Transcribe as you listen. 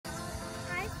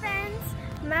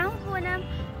मैं हूँ पूनम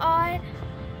और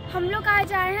हम लोग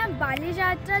आज आए हैं बाली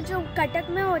यात्रा जो कटक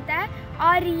में होता है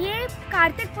और ये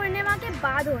कार्तिक पूर्णिमा के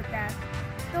बाद होता है।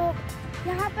 तो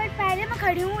यहाँ पर पहले मैं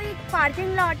खड़ी हूँ एक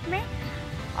पार्किंग लॉट में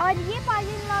और ये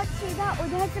पार्किंग लॉट सीधा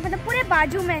उधर से मतलब पूरे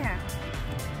बाजू में है।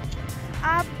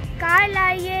 आप कार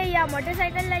लाइए या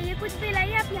मोटरसाइकिल लाइए, कुछ भी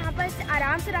लाइए, आप यहाँ पर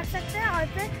आराम से रख सकते हैं और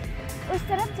फिर उस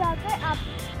तरफ जाकर आप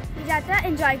यात्रा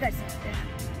एंजॉय कर सकते हैं।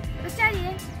 तो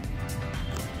चलिए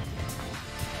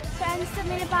फ्रेंड्स, तो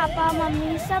मेरे पापा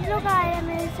मम्मी सब लोग आए हैं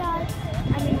मेरे साथ।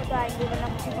 अभी तो आएंगे वरना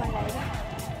मुझे कौन लाएगा।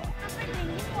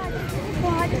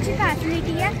 बहुत अच्छी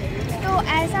फैसिलिटी है, तो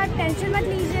ऐसा टेंशन मत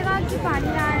लीजिएगा कि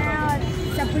पानी लाना है और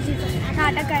सब कुछ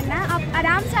नाटक करना है। आप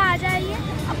आराम से आ जाइए,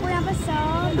 आपको यहाँ पर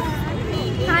सब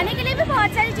खाने के लिए भी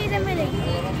बहुत सारी चीज़ें मिलेगी।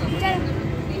 चलो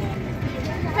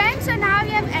friends, so now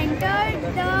we have entered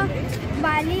the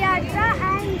Bali Yatra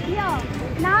and here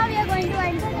now we are going to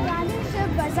enter the Rani Ship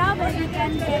Bazaar where we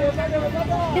can get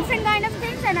different kind of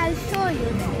things and I'll show you.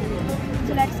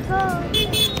 So let's go.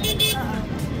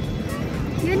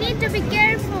 You need to be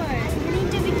careful. You need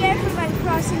to be careful while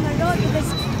crossing the road because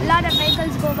a lot of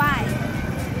vehicles go by.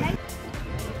 Right?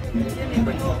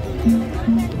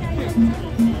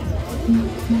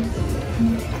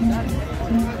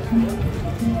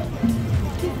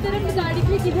 किस तरफ गाड़ी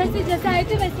की किधर से जैसा आए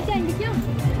थे वैसे जाएंगे क्या?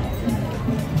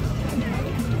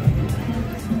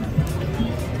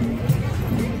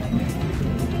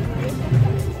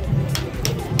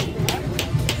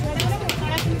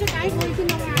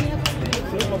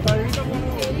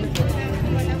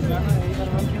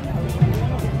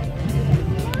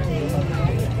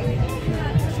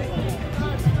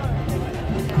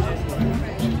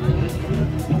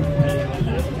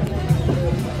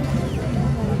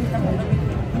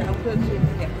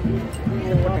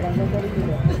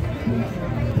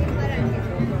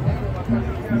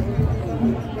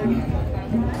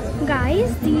 Guys,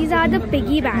 these are the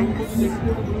piggy banks.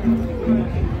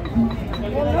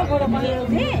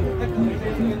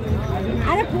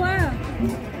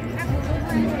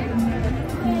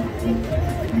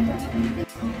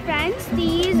 Friends,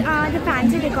 these are the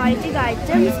fancy decorative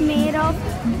items made of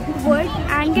wood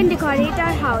and can decorate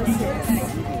our houses.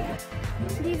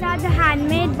 These are the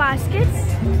handmade baskets.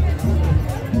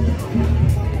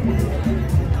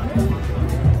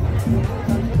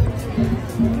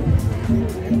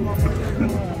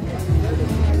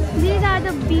 These are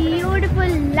the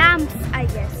beautiful lamps, I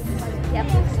guess. Yep.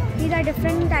 These are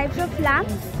different types of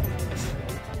lamps.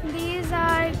 These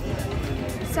are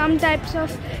some types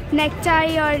of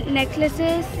necktie or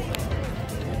necklaces.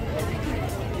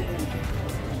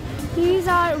 These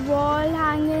are wall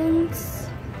hangings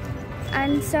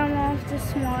and some of the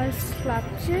small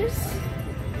sculptures.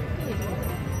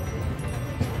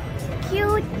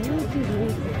 Cute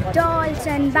dolls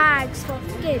and bags for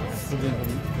kids.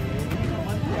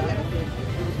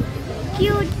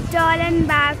 Cute doll and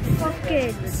bag for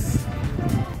kids.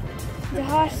 The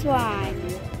horse one.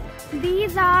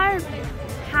 These are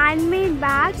handmade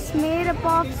bags made up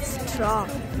of straw.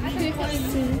 See?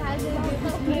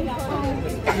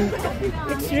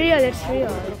 It's real, it's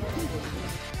real.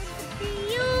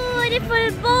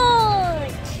 Beautiful boat.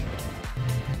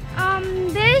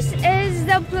 This is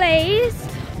the place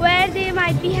where they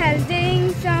might be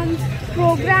holding some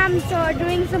programs or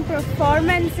doing some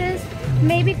performances,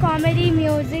 maybe comedy,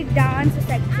 music, dance,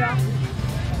 etc.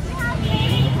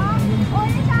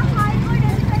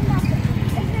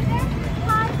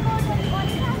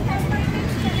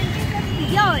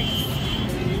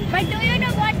 But do you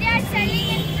know what they are selling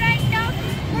in front of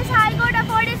this High Court of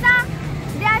Odisha?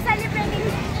 They are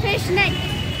celebrating fish net,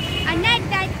 a net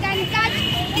that can catch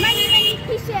many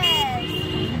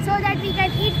fishes so that we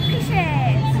can eat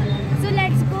fishes. So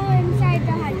let's go inside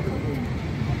the High Court.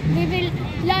 We will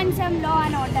learn some law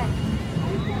and order.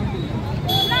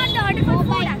 Not the order for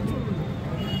food actually.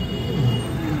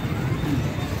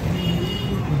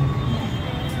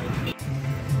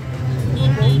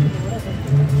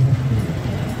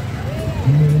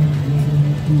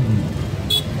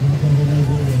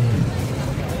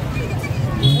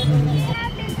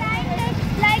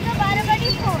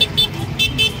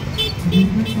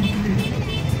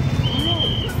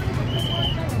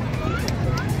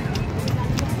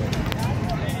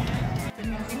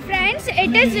 Friends,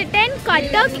 it is written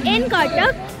Cuttack in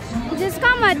Cuttack,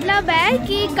 जिसका मतलब है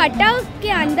कि कटक के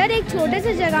अंदर एक छोटे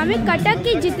से जगह में कटक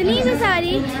की जितनी भी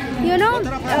सारी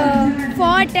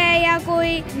फोर्ट है या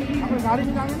कोई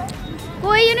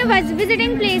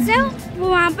विजिटिंग प्लेस है वो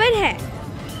वहाँ पर है।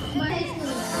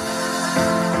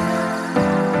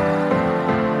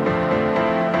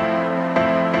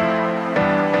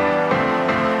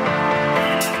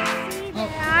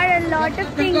 lot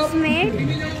of things made.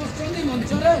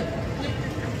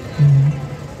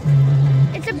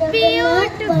 It's a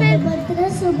beautiful.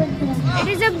 It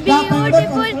is a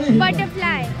beautiful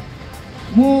butterfly.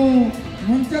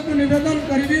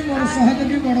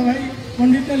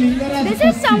 This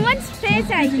is someone's face,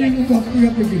 I guess.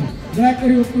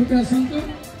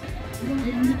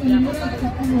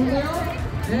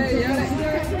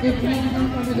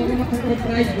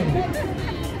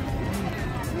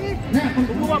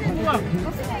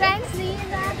 Friends,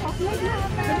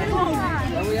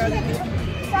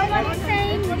 someone is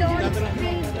saying don't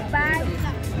bring bags.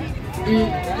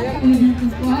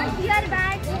 Not your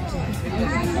bag.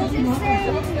 And this is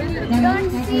saying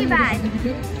don't see bags.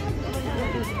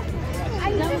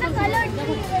 And this is a colored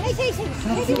DAP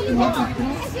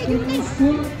public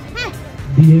school.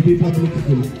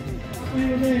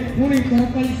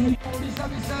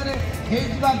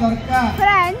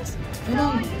 Friends,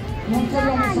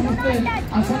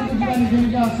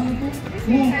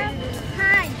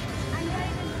 hi.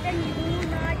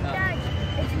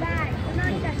 It's bad. Do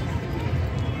not touch.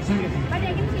 But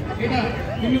I can see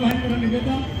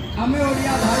the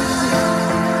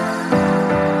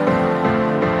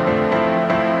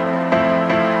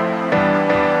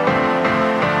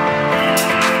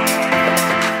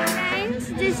Friends,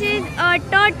 this is a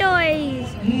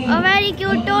tortoise. A very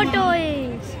cute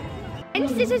tortoise.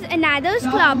 Friends, this is another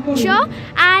sculpture,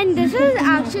 and this is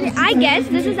actually, I guess,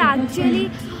 this is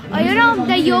actually,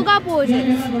 the yoga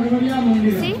poses.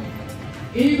 See?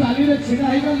 Friends,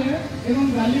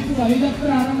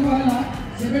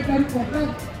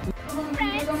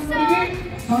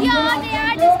 so here they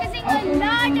are discussing a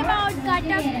lot about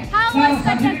Cuttack. How was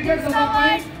Cuttack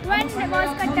discovered? When was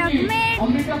Cuttack made?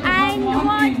 And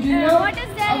what is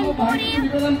there in Puri?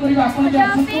 The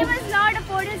famous Lord of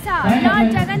Odisha, Lord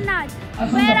Jagannath.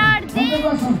 Where are they?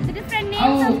 The different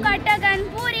names of Cuttack and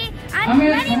Puri, and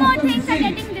many more things are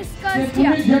getting discussed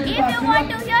here. If you want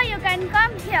to hear, you can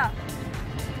come here.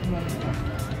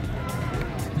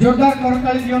 जोरदार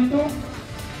करताली दियंतु।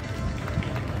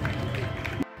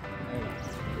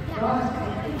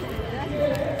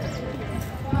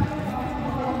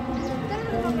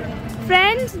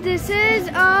 Friends, this is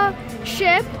a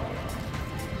ship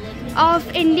of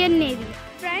Indian Navy.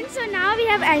 Friends, so now we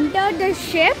have entered the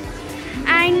ship,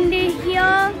 and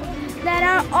here there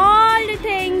are all the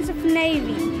things of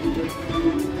Navy.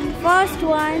 First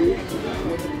one,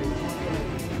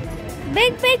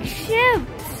 big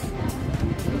ships.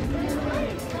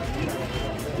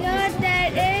 Here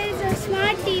there is a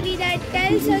smart TV that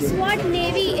tells us what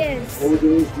Navy is.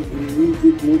 Orders the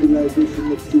immediate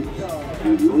mobilization of troops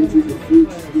and launches of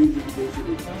full-scale invasion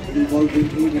involving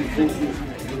Indian forces.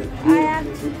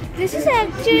 This is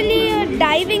actually a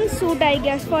diving suit, I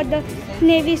guess, for the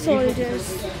Navy soldiers.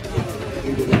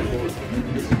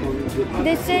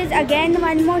 This is again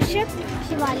one more ship,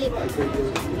 Shivalik.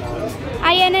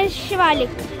 INS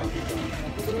Shivalik.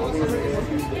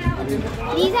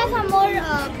 These are some more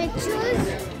pictures.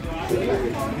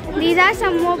 These are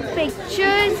some more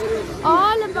pictures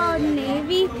all about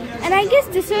Navy, and I guess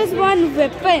this is one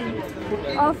weapon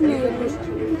of Navy.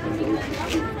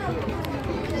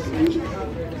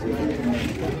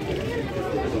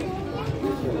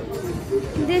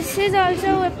 This is also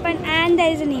a weapon, and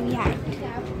there is a Navy hat.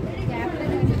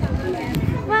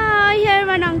 Wow, here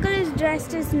one uncle is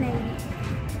dressed as Navy.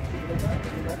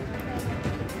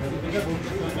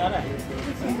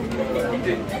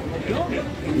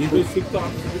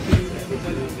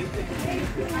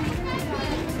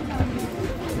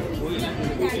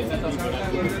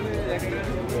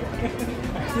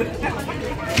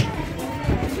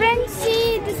 Friends,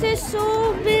 see, this is so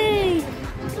big.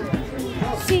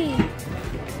 See.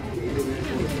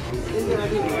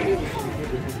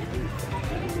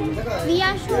 We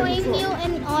are showing you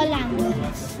in all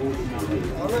angles.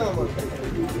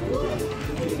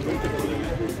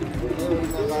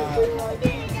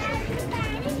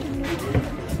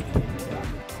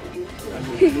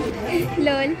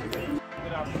 LOL.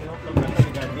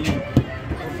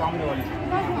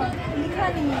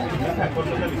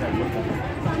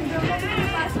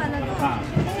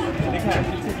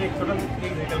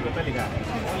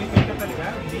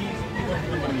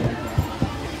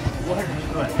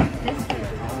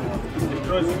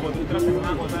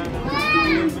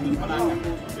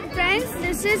 Friends,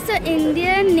 this is the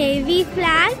Indian Navy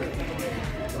flag,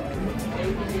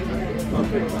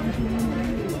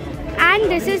 and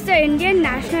this is the Indian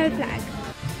national flag.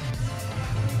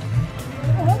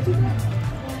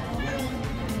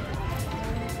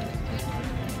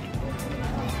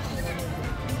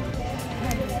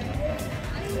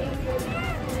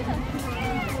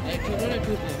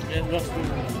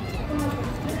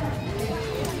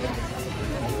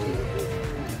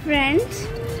 Friends,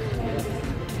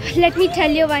 let me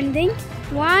tell you one thing.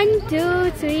 1,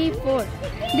 2, 3, 4.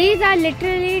 These are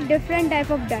literally different type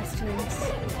of dustbins.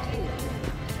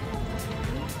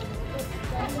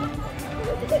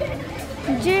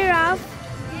 Giraffe,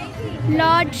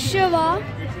 Lord Shiva.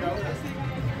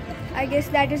 I guess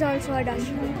that is also a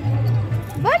dustbin.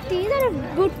 But these are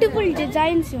beautiful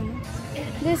designs, you know.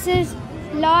 This is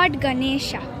Lord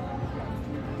Ganesha.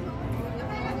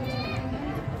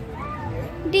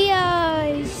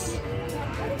 Deers.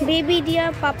 Baby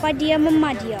deer, पापा deer,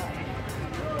 मम्मा deer.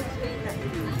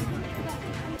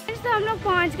 तो हम लोग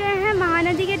पहुंच गए हैं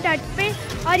महानदी के तट पे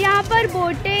और यहाँ पर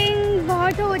बोटिंग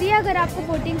बहुत हो रही है। अगर आपको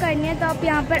बोटिंग करनी है तो आप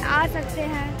यहाँ पर आ सकते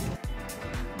हैं।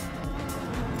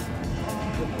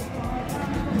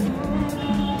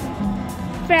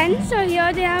 Friends, so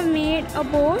here they have made a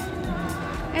boat.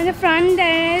 In the front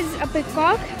there is a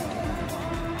peacock,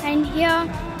 and here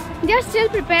they are still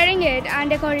preparing it and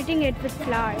decorating it with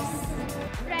flowers.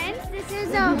 This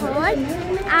is a herd,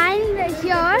 and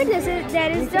here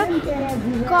there is the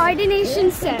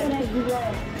coordination cell.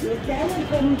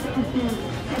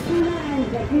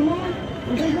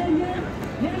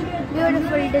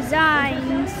 Beautiful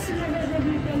designs.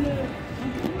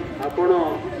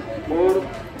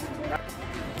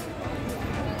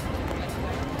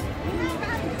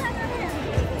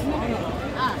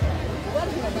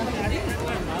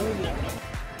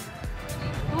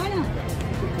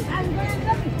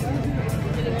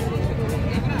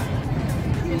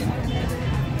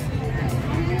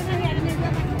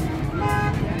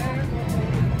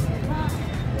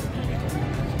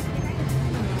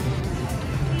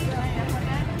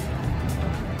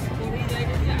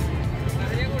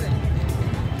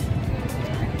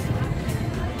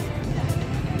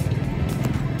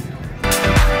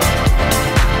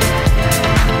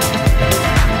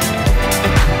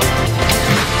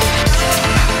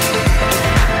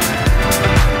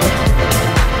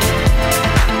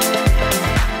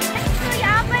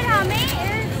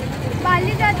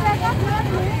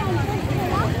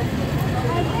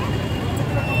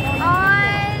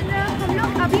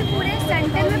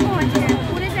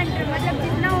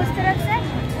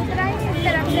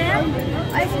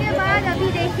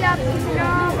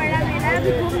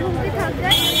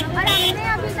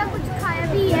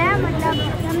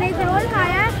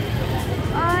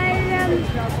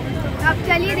 अब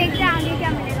चलिए देखते हैं आगे क्या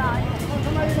मिलेगा।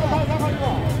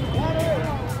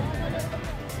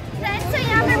 Friends,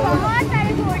 यहाँ पे बहुत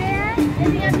सारे घोड़े हैं,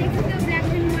 जैसे आप देख सकते हो ब्लैक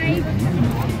एंड वाइट।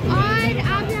 और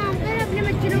आप यहाँ पर अपने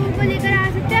बच्चे लोगों को लेकर आ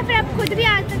सकते हैं, फिर आप खुद भी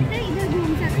आ सकते हैं, इधर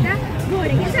घूम सकते हैं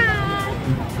घोड़े के साथ।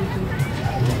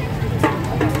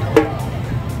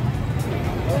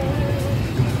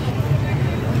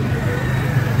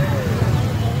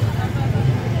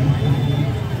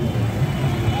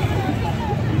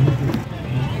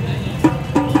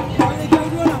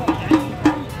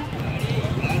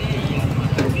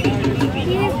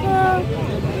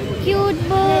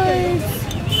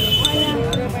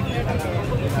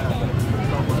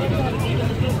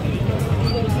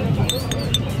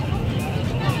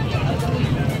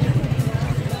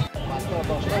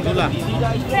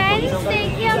 फ्रेंड्स,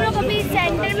 देखिए हम लोग अभी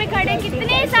सेंटर में खड़े,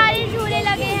 कितने सारे झूले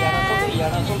लगे हैं।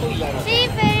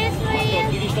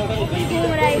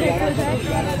 घूम रहा है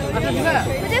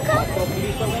देखो।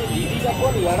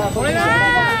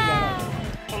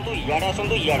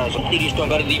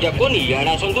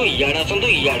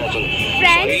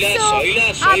 फ्रेंड्स, तो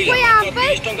आपको यहाँ पर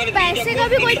पैसे का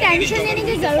भी कोई टेंशन लेने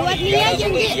की जरूरत नहीं है,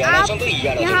 क्योंकि आप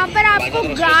यहाँ पर आपको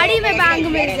गाड़ी में बैंक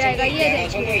मिल जाएगा। ये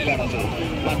देखिए,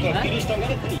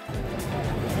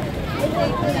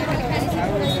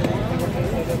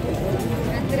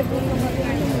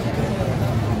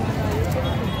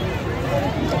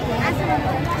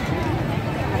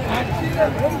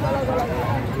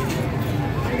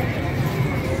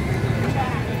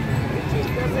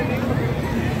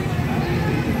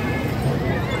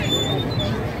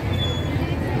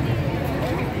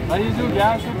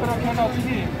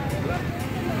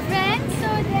 friends, so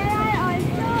there are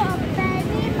also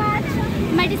very much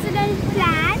medicinal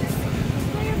plants,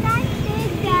 so you can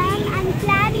take them and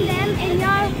plant them in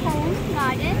your home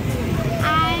garden,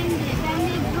 and when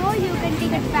they grow you can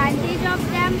take advantage of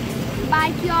them by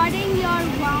curing your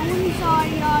wounds or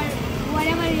your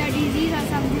whatever your disease or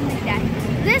something like that.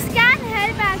 This can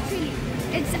help actually.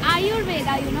 It's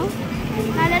Ayurveda, you know.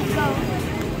 Now let's go.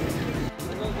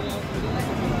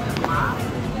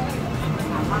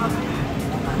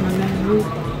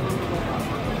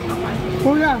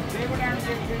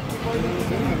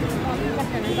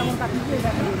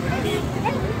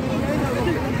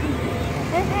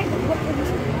 Friends,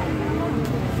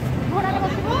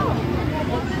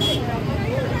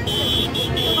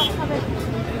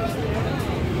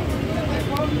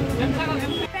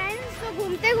 तो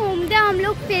घूमते घूमते हम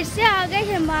लोग फिर से आ गए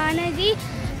Humana जी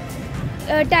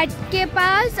तट के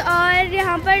पास, और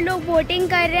यहाँ पर लोग बोटिंग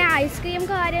कर रहे हैं, आइसक्रीम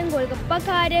खा रहे हैं, गोलगप्पा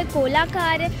खा रहे हैं, कोला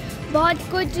खा रहे हैं, बहुत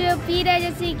कुछ पी रहे हैं,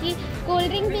 जैसे कि कोल्ड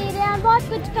ड्रिंक पी रहे हैं, बहुत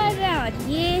कुछ कर रहे हैं। और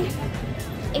ये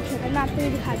एक सेकंड मैं आपको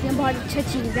दिखाती हूँ, बहुत अच्छा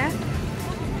चीज़ है।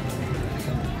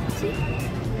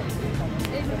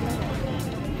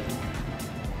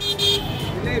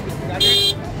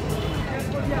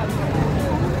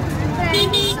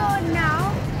 So now,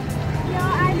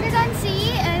 as you can see,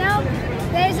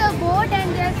 there is a boat and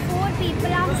there are 4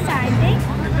 people are standing.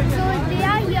 So they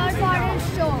are here for a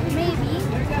show, maybe.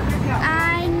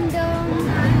 And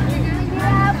they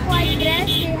have white dress,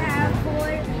 they have for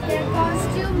their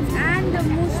costumes and the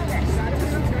moose dress.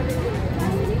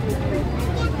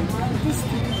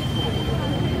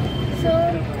 So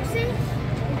see.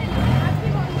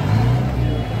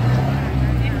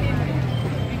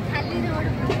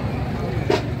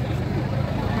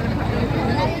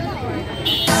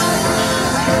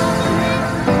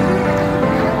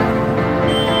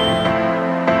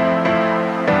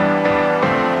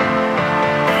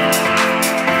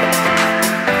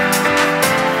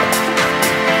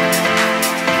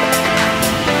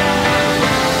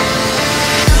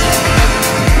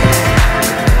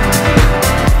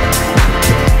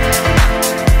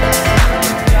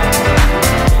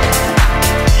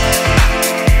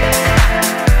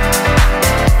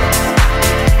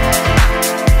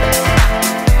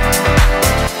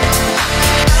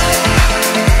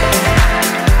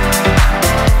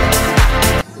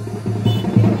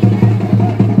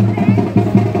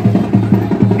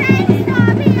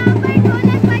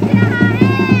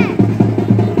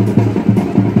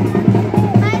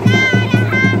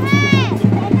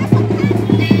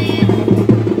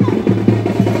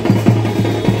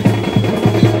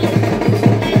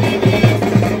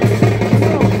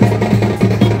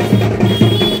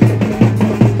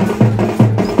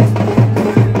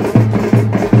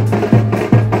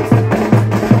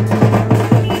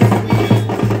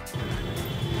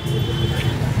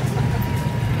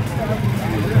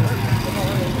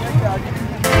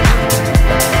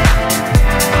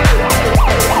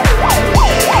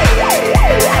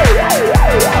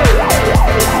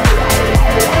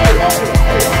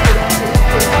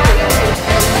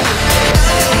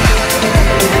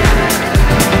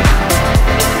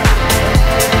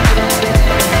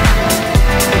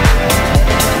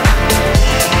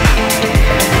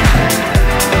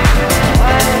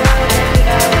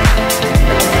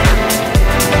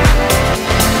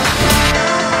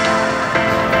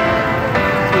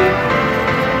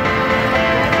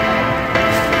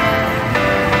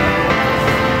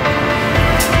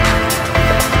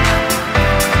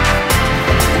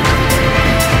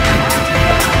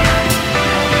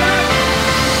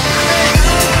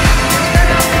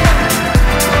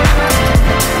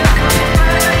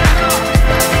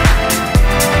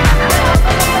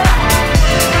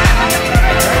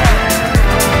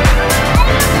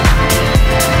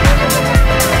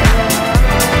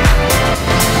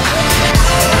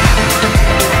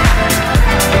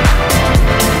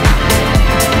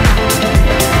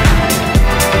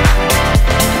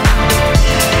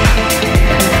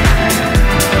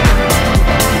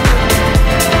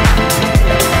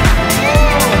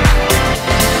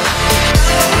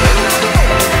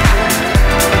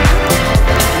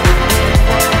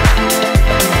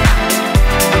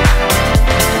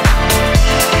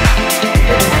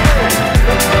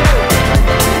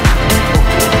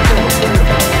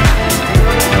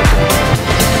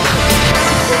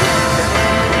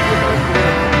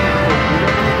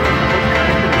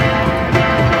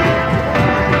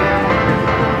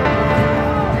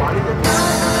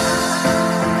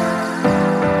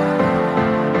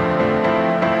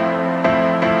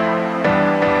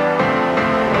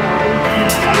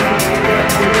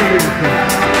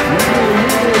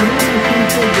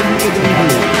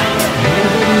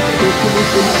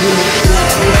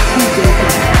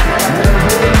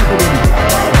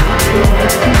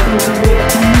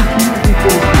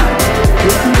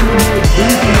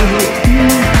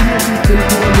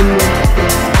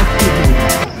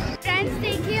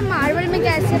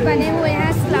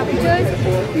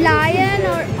 Lion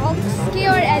और aux के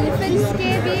और elephants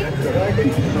के भी।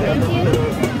 देखिए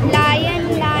lion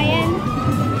lion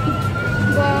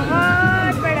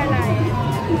बहुत बड़ा lion.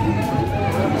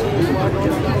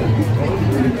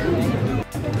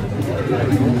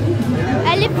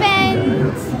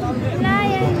 Elephants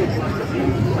lion.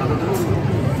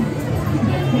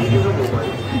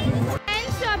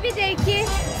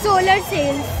 solar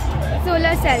cells.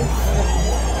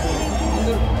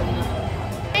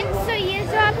 तो ये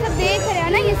जो आप सब देख रहे हैं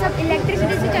ना, ये सब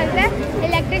इलेक्ट्रिसिटी से चलता है।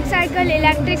 Electric cycle,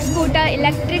 electric scooter,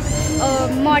 electric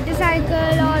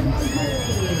motorcycle, और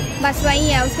बस वही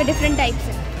है, उसके डिफरेंट टाइप्स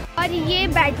हैं। और ये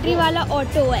बैटरी वाला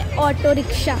ऑटो है, ऑटो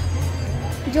रिक्शा,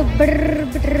 जो ब्रर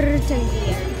ब्रर चलती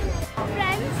है।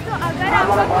 फ्रेंड्स, तो अगर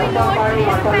आपका कोई नोट,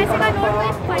 पैसे का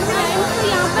नोट कोई फंसा है, तो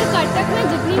यहाँ पर कटक में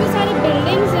जितनी भी सारी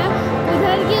बिल्डिंग्स हैं,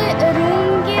 उधर के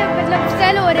रूम के मतलब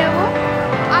सेल हो रहे हैं वो,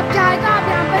 आप चाहे तो आप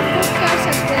यहाँ पर बुक कर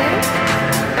सकते हैं।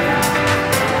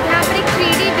 यहाँ पर एक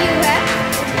 3D व्यू है।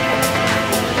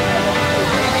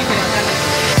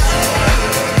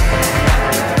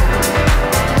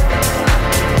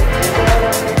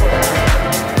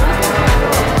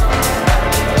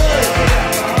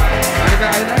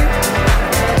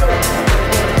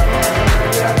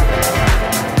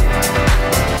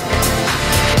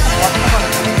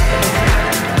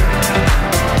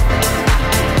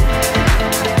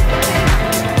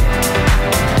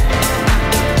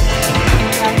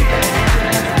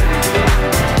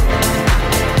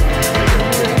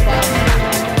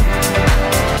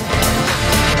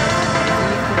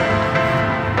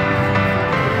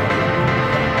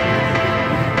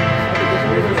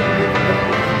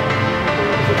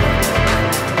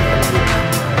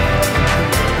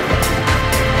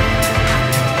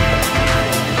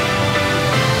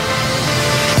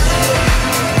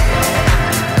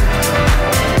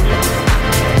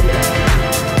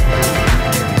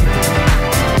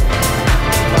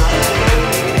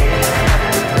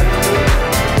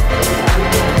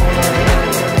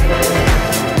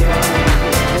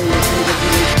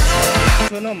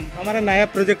 सोनम, हमारा नया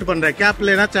प्रोजेक्ट बन रहा है, क्या आप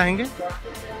लेना चाहेंगे?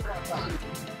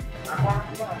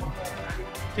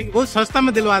 ठीक, बहुत सस्ता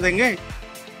में दिलवा देंगे।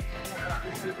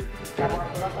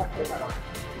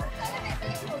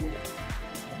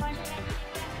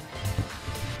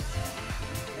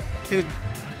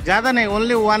 ज्यादा नहीं,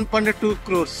 ओनली 1.2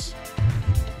 करोड़।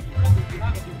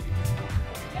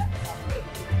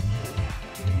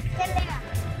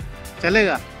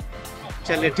 चलेगा?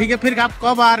 चलिए ठीक है, फिर आप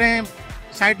कब आ रहे हैं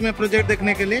साइट में प्रोजेक्ट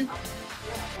देखने के लिए?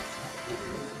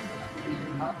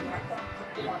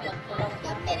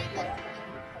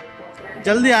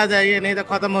 जल्दी आ जाइए, नहीं तो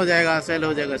खत्म हो जाएगा, सेल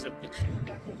हो जाएगा सब कुछ।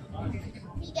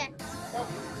 ठीक है।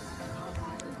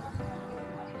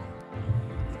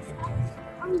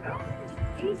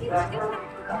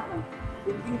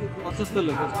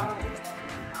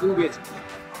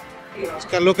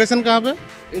 इसका लोकेशन कहाँ पे?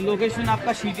 लोकेशन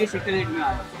आपका सीडीए सेक्टर 8 में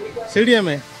आएगा। सीडीए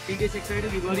में? सीडीए सेक्टर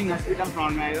 8 रिवरिंग हॉस्पिटल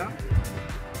फ्रंट में आएगा।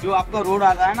 जो आपका रोड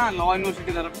आता है ना लॉ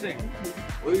यूनिवर्सिटी तरफ से,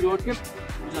 वही रोड के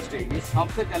जस्ट ये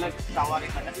सबसे अलग टावर है।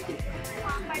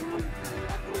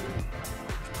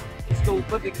 इसके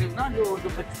ऊपर दिख रहे हो ना, जो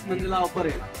 25 मंजिला ऊपर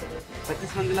है,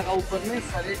 25 मंजिला का ऊपर में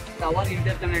सारे टावर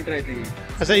इंटरकनेक्ट रहते हैं।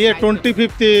 अच्छा, ये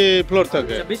 25th फ्लोर तक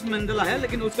है? 26 मंजिला है,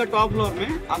 लेकिन उसका टॉप फ्लोर में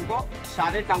आपको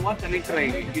सारे टावर कनेक्ट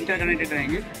रहेंगे, इंटरकनेक्टेड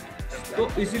रहेंगे। तो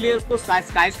इसीलिए उसको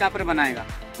स्काई स्कापर बनाएगा,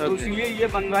 तो इसीलिए ये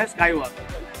बन रहा है स्काई वॉक।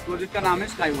 प्रोजेक्ट का नाम है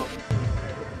sky walk.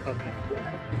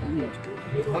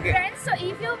 Okay. Friends, so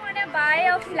if you want to buy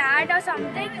a flat or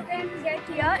something, you can get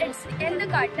here. It's in the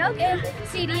Cuttack in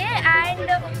CDA, and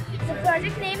the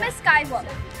project name is Skywalk.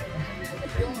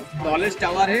 Tallest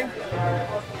tower है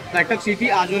Cuttack city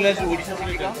as well as Odisha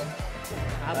city का।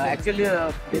 Actually,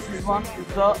 this is one is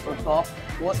the top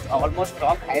almost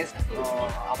top highest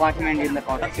apartment in the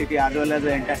Cuttack city as well as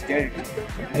the entire state. It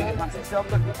consists of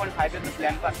the 2.5 acres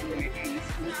land parcel making this.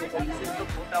 This is the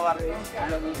 4 tower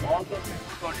and all the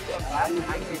 24 grand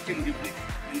high system duplex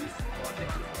in this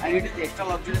project. And it is extra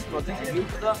luxurious project due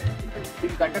to the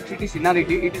in Cuttack city scenery.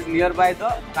 It is nearby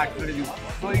the Cuttack river,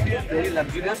 so it is very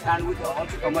luxurious and with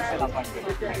also commercial apartment.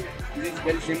 It is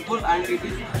very simple and it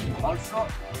is also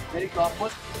very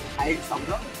topmost height of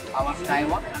the our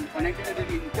skywalk and connected to the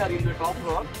inter in the top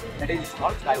floor, that is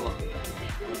called skywalk.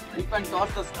 You can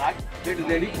touch the sky, get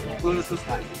ready close to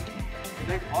sky.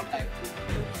 That's all time.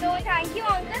 So thank you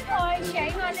uncle for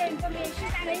sharing all the information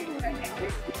and I do it.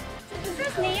 So this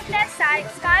is named as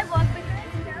Skywalk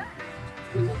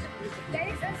because there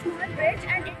is a small bridge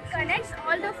and it connects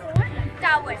all the 4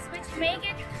 towers, which make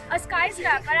it a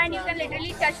skyscraper and you can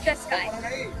literally touch the sky.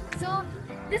 So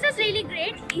this is really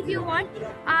great. If you want,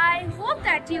 I hope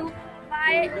that you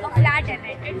buy a flat in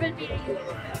it. It will be really good.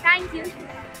 Thank you.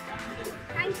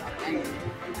 Thank you.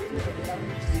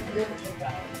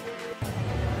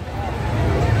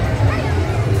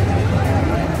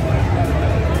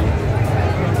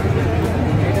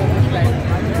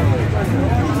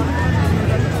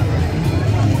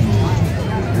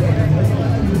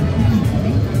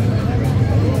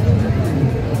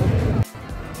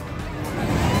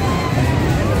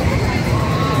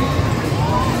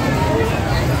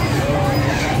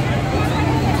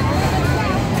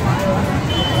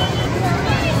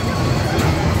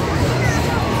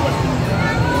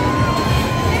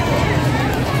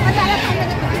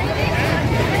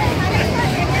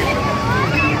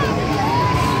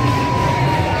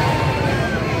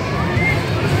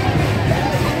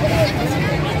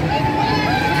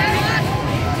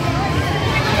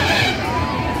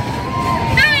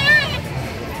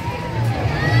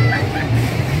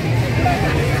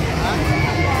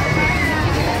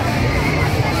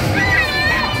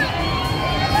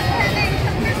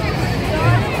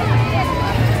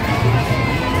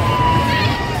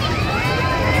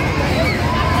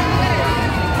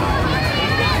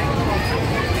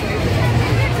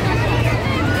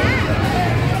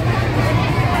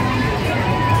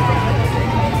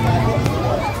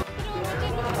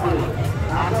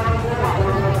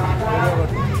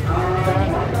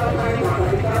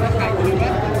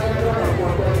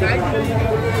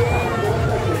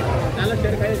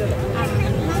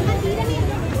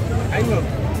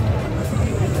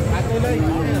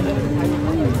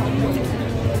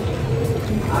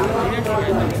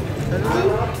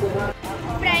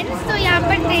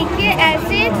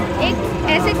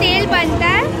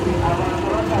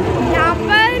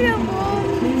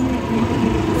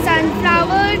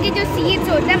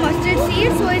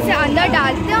 Seeds वो इसे अंदर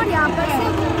डालते हैं और यहाँ पर से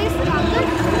वो इस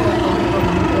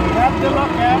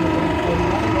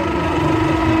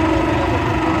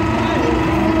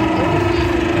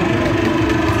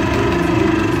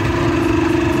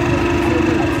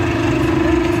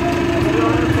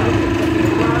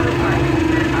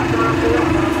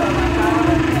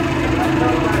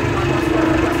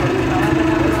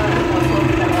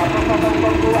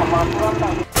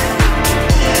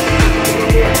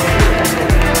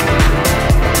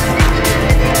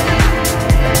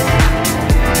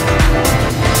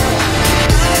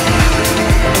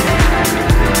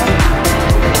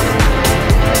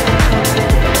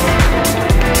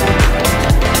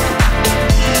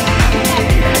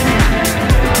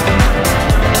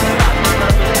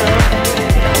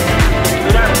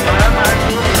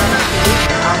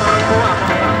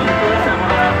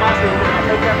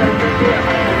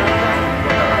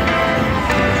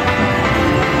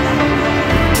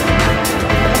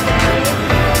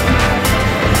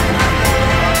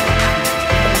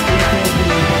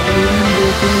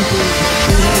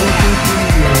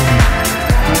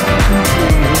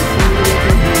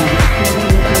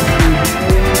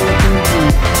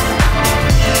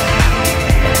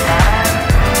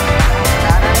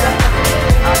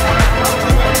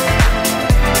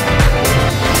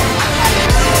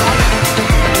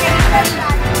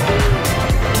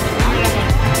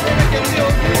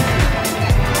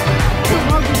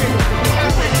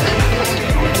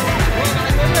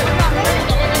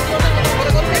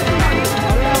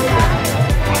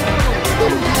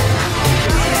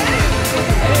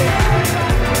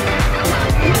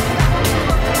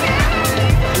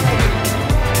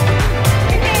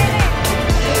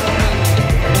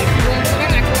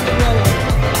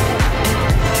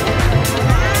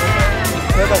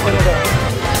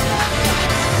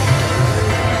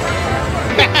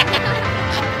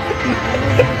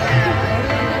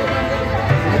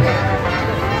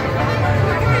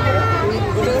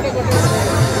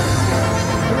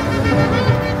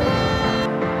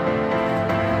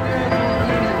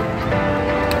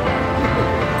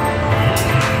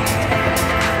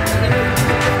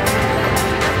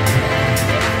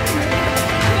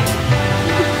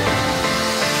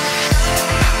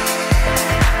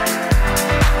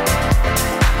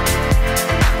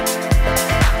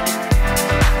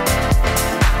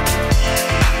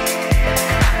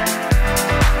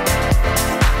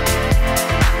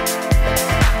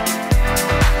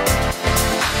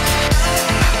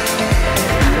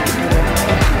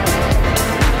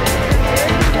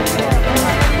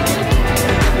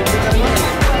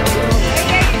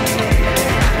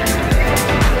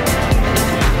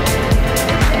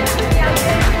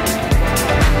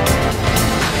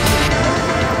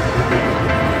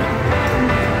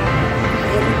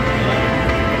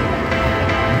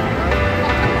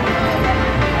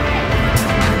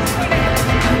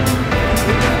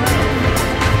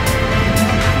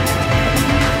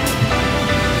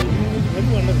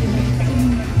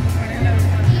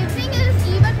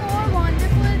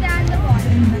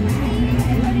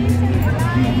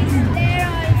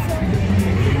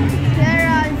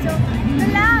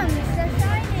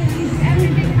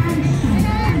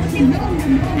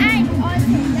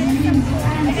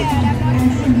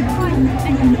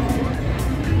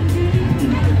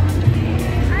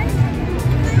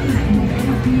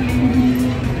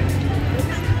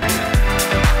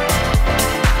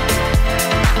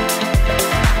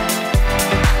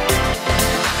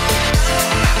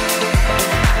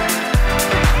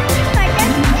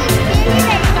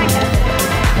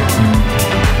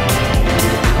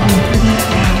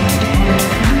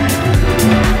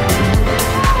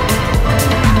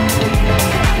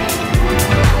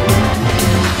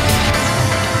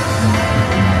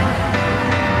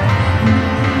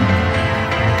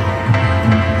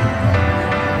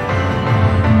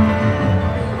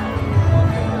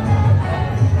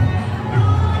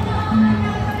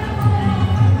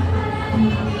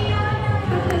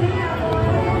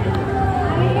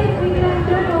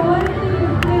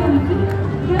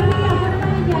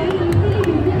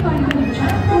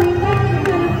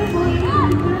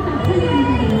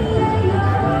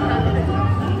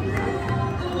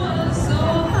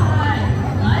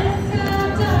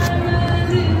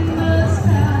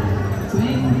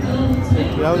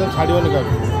छाड़ियों निकाल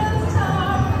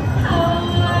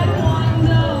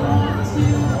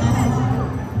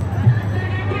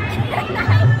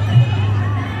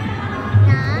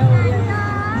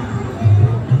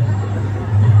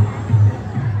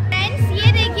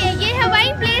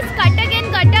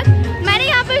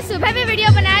सुबह में वीडियो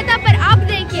बनाया था, पर आप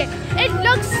देखिए, it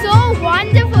looks so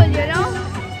wonderful, you know.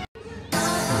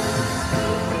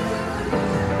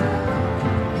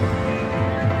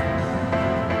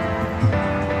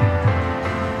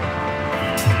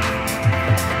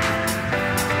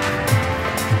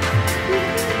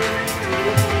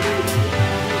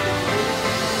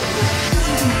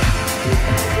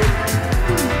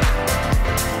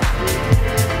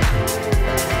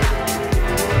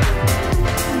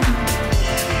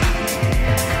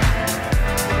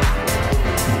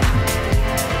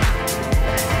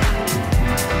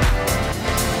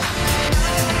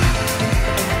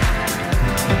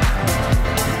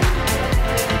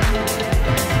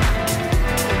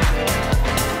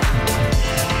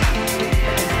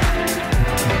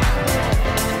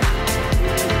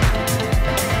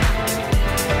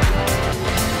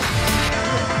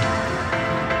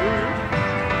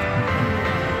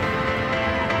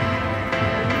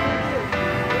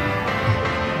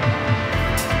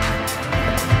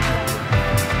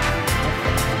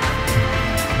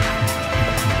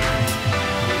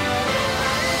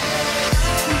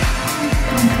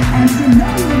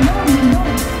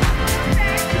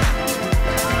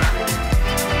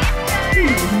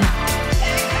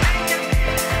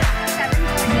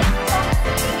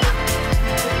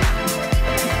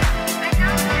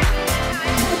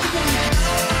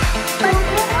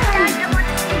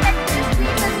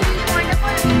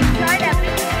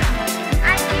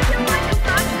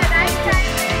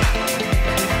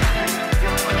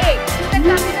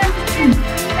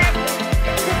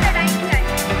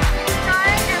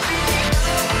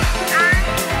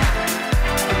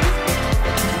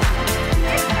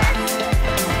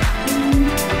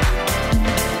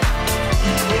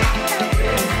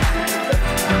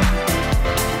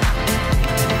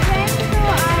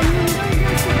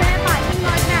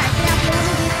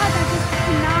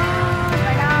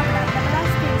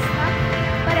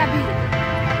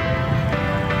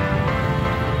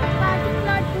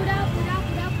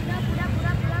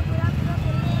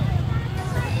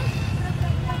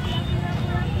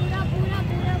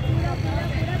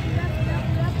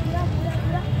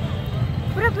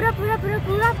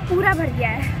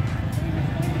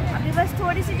 अभी बस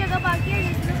थोड़ी सी जगह बाकी है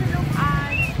जिसमें से लोग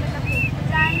आज मतलब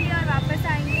जाएंगे और वापस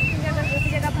आएंगे, क्योंकि अगर वो भी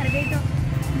जगह भर गई तो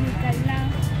निकलना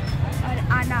और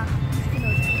आना मुश्किल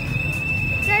हो जाएगा।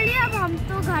 चलिए अब हम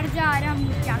तो घर जा रहे हैं, हम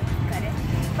क्या करें,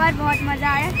 पर बहुत मज़ा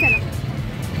आया। चलो।